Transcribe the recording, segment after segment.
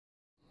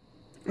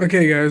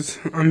Okay guys,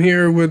 I'm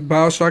here with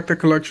Bioshock The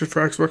Collection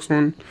for Xbox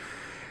One.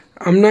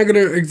 I'm not gonna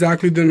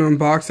exactly do an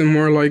unboxing,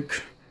 more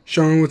like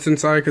showing what's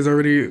inside because I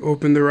already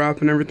opened the wrap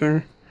and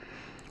everything.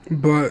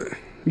 But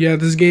yeah,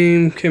 this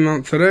game came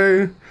out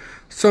today.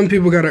 Some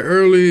people got it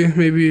early,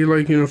 maybe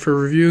like, for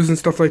reviews and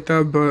stuff like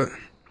that, but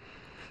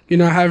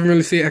I haven't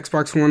really seen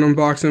Xbox One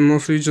unboxing,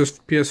 mostly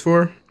just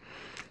PS4.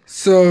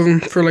 So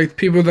for like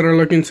people that are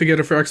looking to get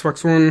it for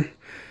Xbox One,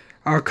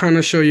 I'll kind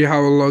of show you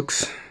how it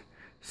looks.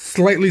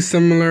 Slightly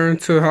similar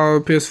to how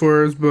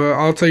PS4 is, but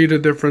I'll tell you the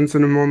difference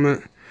in a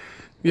moment.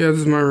 Yeah, this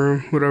is my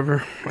room,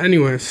 whatever.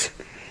 Anyways,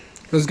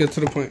 let's get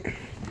to the point.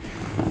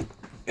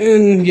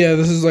 And yeah,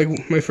 this is like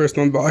my first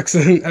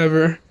unboxing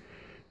ever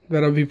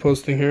that I'll be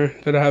posting here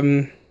that I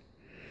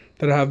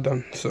have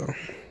done. So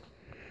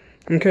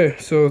okay,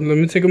 so let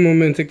me take a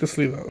moment and take the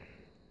sleeve out.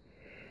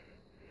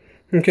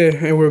 Okay,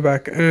 and we're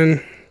back,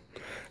 and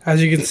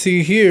as you can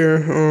see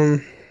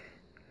here,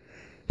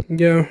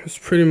 yeah, it's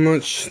pretty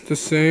much the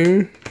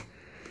same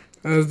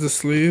as the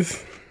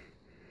sleeve.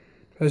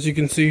 As you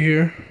can see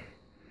here,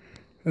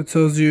 it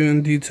tells you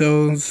in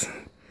details,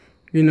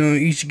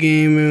 each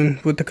game and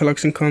what the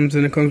collection comes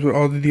in. It comes with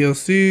all the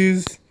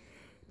DLCs.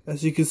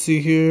 As you can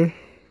see here,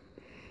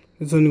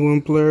 it's only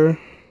one player.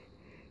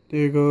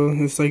 There you go.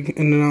 It's like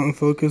in and out in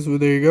focus,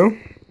 but there you go.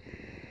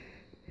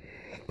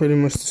 Pretty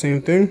much the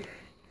same thing.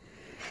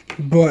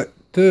 But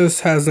this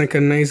has like a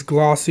nice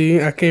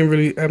glossy,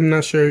 I'm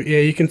not sure. Yeah,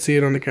 you can see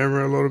it on the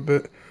camera a little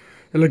bit.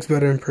 It looks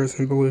better in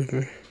person, believe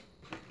me.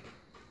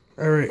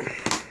 Alright.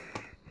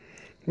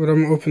 But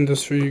I'm gonna open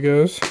this for you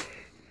guys.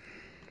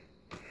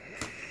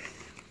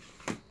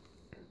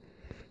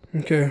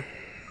 Okay.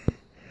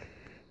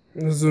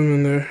 Let's zoom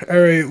in there.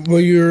 Alright, well,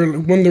 you're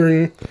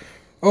wondering,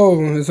 oh,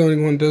 there's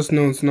only one disc.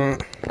 No, it's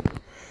not.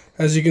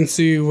 As you can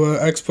see, what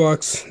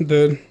Xbox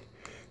did,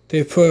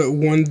 they put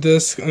one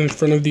disc in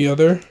front of the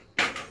other,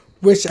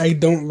 which I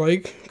don't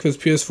like, because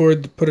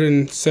PS4 put it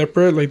in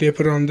separate, like they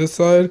put it on this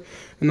side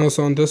and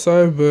also on this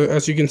side. But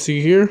as you can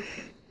see here,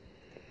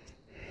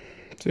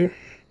 see,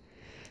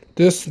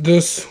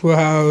 this will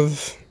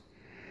have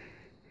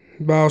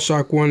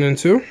Bioshock 1 and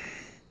 2,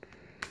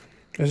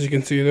 as you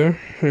can see there.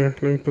 Here,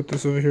 let me put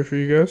this over here for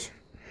you guys.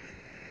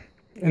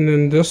 And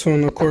then this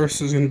one, of course,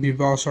 is going to be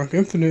Bioshock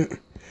Infinite,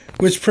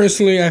 which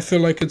personally I feel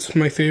like it's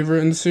my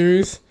favorite in the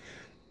series.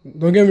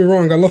 Don't get me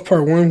wrong, I love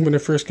part 1 when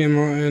it first came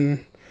out,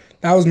 and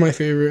that was my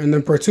favorite. And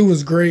then part 2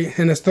 was great,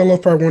 and I still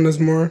love part 1 as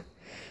more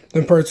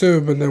than part 2.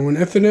 But then when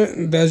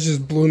Infinite, that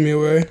just blew me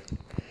away.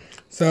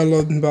 So I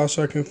love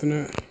Bioshock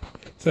Infinite.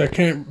 So I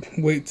can't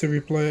wait to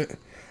replay it.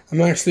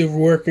 I'm actually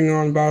working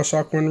on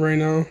Bioshock 1 right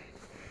now.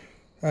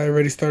 I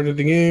already started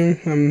the game.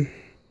 I'm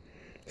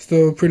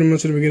still pretty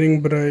much at the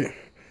beginning, but I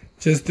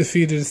just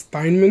defeated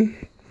Steinman,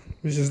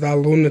 which is that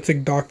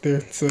lunatic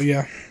doctor. So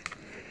yeah.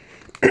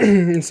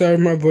 Sorry if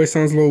my voice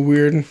sounds a little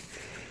weird.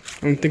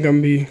 I think I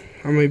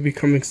might be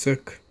becoming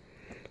sick.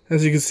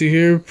 As you can see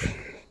here,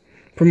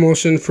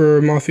 promotion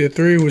for Mafia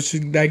 3, which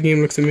that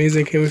game looks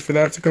amazing. Can't wait for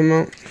that to come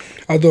out.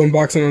 I'll do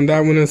unboxing on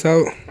that when it's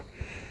out.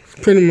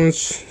 Pretty much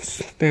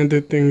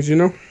standard things,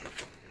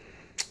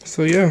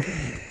 So yeah,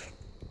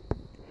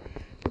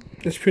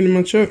 that's pretty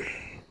much it.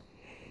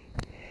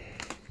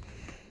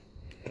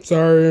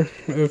 Sorry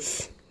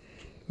if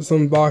this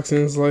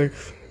unboxing is like,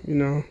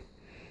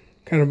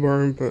 kind of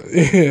boring, but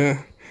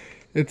yeah.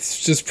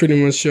 It's just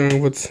pretty much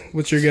showing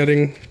what you're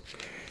getting.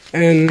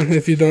 And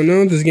if you don't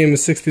know, this game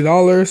is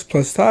 $60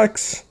 plus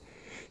tax.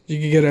 You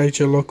can get it at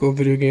your local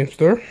video game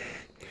store.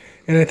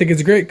 And I think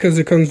it's great because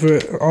it comes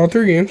with all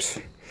 3 games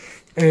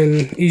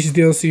and each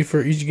DLC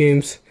for each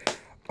games.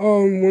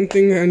 One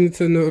thing I need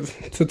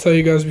to tell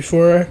you guys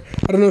before,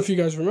 I don't know if you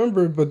guys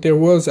remember, but there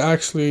was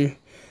actually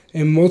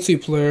a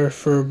multiplayer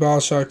for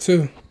Bioshock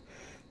 2,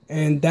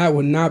 and that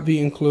would not be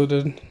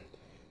included.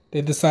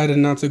 They decided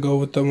not to go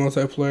with the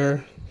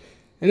multiplayer.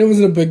 And it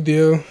wasn't a big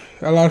deal.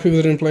 A lot of people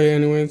didn't play it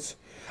anyways.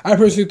 I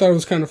personally thought it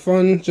was kind of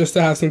fun just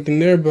to have something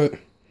there, but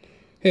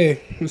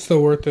hey, it's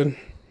still worth it.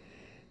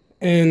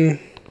 And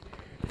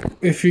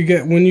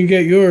when you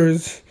get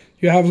yours,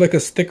 you have like a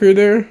sticker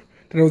there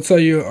that will tell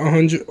you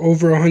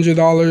over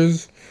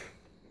 $100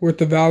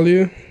 worth of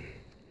value.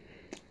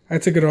 I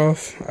took it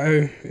off.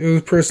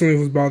 It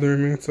was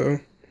bothering me, so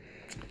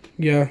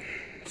yeah.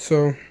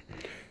 So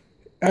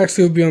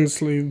actually it'll be on the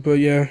sleeve, but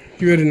yeah,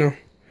 you already know.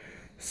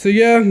 So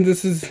yeah,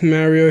 this is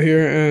Mario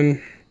here,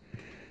 and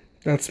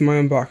that's my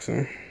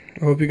unboxing.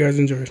 I hope you guys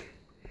enjoyed.